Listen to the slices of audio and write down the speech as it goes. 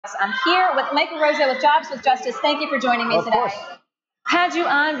I'm here with Mike Araujo with Jobs with Justice. Thank you for joining me today. Course. Had you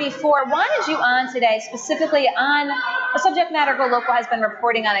on before. Wanted you on today specifically on a subject matter GoLocal has been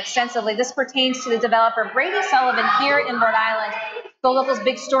reporting on extensively. This pertains to the developer Brady Sullivan here in Rhode Island. GoLocal's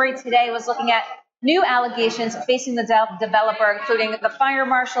big story today was looking at new allegations facing the developer, including the fire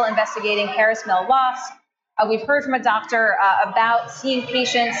marshal investigating Harris Mill lofts. We've heard from a doctor about seeing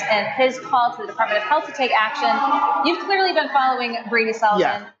patients and his call to the Department of Health to take action. You've clearly been following Brady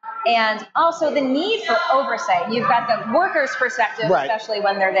Sullivan. And also the need for oversight. You've got the workers' perspective, especially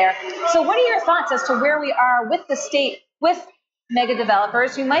when they're there. So what are your thoughts as to where we are with the state, with mega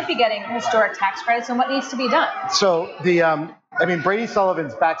developers who might be getting historic tax credits, and what needs to be done? So Brady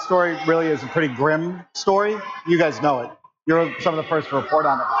Sullivan's backstory really is a pretty grim story. You guys know it. You're some of the first to report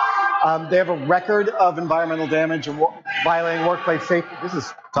on it. They have a record of environmental damage and violating workplace safety. This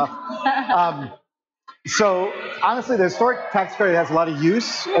is tough. So honestly, the historic tax credit has a lot of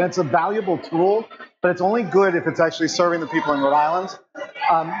use, and it's a valuable tool, but it's only good if it's actually serving the people in Rhode Island.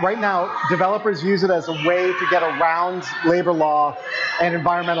 Right now, developers use it as a way to get around labor law and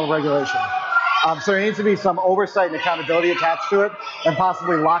environmental regulation. So there needs to be some oversight and accountability attached to it, and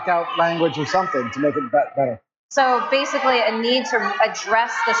possibly lockout language or something to make it better. So basically a need to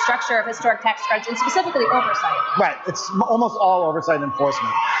address the structure of historic tax credits and specifically oversight. Right. It's almost all oversight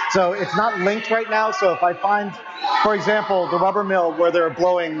enforcement. So it's not linked right now. So if I find, for example, the rubber mill where they're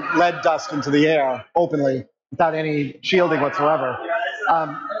blowing lead dust into the air openly without any shielding whatsoever,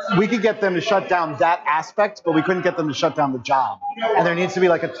 we could get them to shut down that aspect, but we couldn't get them to shut down the job. And there needs to be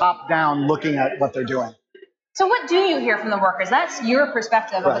like a top-down looking at what they're doing. So what do you hear from the workers? That's your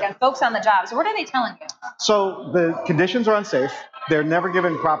perspective of, again, folks on the job. So what are they telling you? So the conditions are unsafe. They're never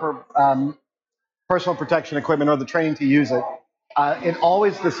given proper personal protection equipment or the training to use it. The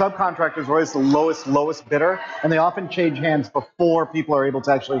subcontractors are always the lowest bidder, and they often change hands before people are able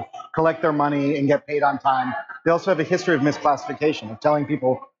to actually collect their money and get paid on time. They also have a history of misclassification, of telling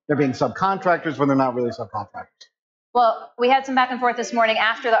people they're being subcontractors when they're not really subcontractors. Well, we had some back and forth this morning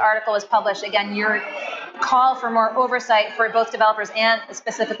after the article was published. Again, your call for more oversight for both developers and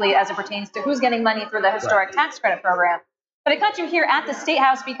specifically as it pertains to who's getting money through the historic tax credit program. But I caught you here at the State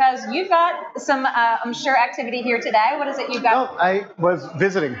House because you've got some, I'm sure, activity here today. What is it you've got? No, I was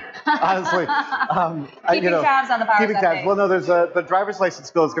visiting, honestly. Keeping tabs on the powers Keeping tabs. Well, no, there's the driver's license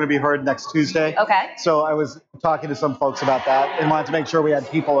bill is going to be heard next Tuesday. Okay. So I was talking to some folks about that and wanted to make sure we had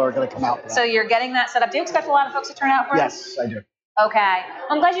people who are going to come out for that. So you're getting that set up. Do you expect a lot of folks to turn out for this? Yes, I do. Okay.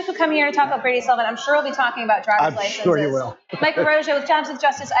 I'm glad you could come here to talk about Brady Sullivan. I'm sure we'll be talking about driver's licenses. I'm sure you will. Mike Araujo with Jobs with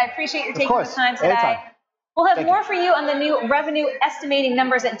Justice. I appreciate your taking the time today. Anytime. We'll have more for you on the new revenue estimating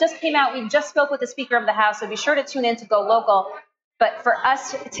numbers that just came out. We just spoke with the Speaker of the House, so be sure to tune in to GoLocal. But for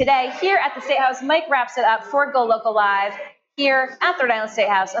us today, here at the State House, Mike wraps it up for GoLocal Live here at the Rhode Island State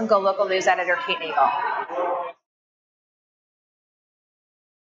House. I'm GoLocal News Editor Kate Nagel.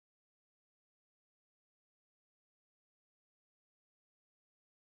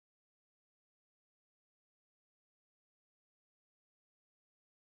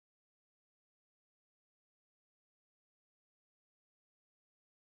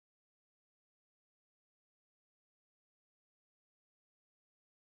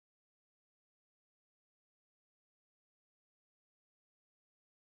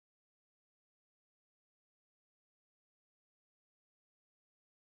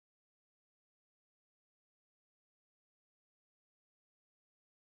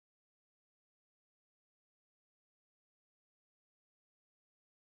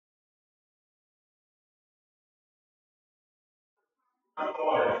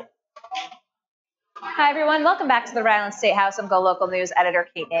 Hi, everyone. Welcome back to the Rhode Island State House. I'm GoLocal News Editor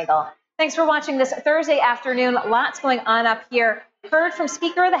Kate Nagel. Thanks for watching this Thursday afternoon. Lots going on up here. Heard from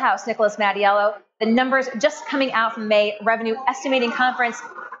Speaker of the House, Nicholas Mattiello. The numbers just coming out from May Revenue Estimating Conference,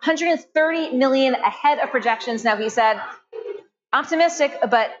 $130 million ahead of projections. Now, he said, optimistic,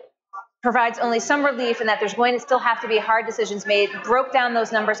 but provides only some relief in that there's going to still have to be hard decisions made. Broke down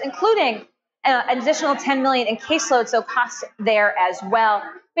those numbers, including an additional $10 million in caseload, so costs there as well.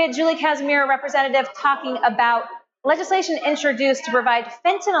 We had Julie Casimiro, representative, talking about legislation introduced to provide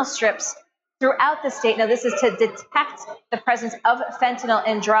fentanyl strips throughout the state. Now, this is to detect the presence of fentanyl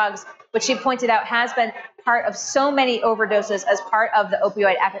in drugs, which she pointed out has been part of so many overdoses as part of the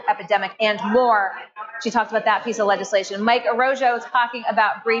opioid epidemic and more. She talked about that piece of legislation. Mike Araujo talking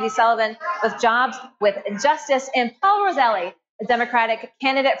about Brady Sullivan with Jobs with Justice, and Paul Roselli, the Democratic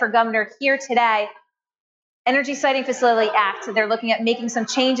candidate for governor, here today. Energy Siting Facility Act. They're looking at making some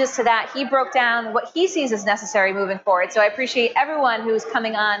changes to that. He broke down what he sees as necessary moving forward. So I appreciate everyone who's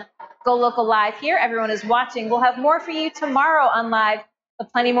coming on GoLocal Live here. Everyone is watching. We'll have more for you tomorrow on Live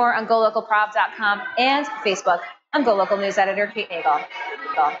but plenty more on GoLocalProv.com and Facebook. I'm GoLocal News Editor Kate Nagel.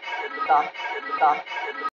 Go.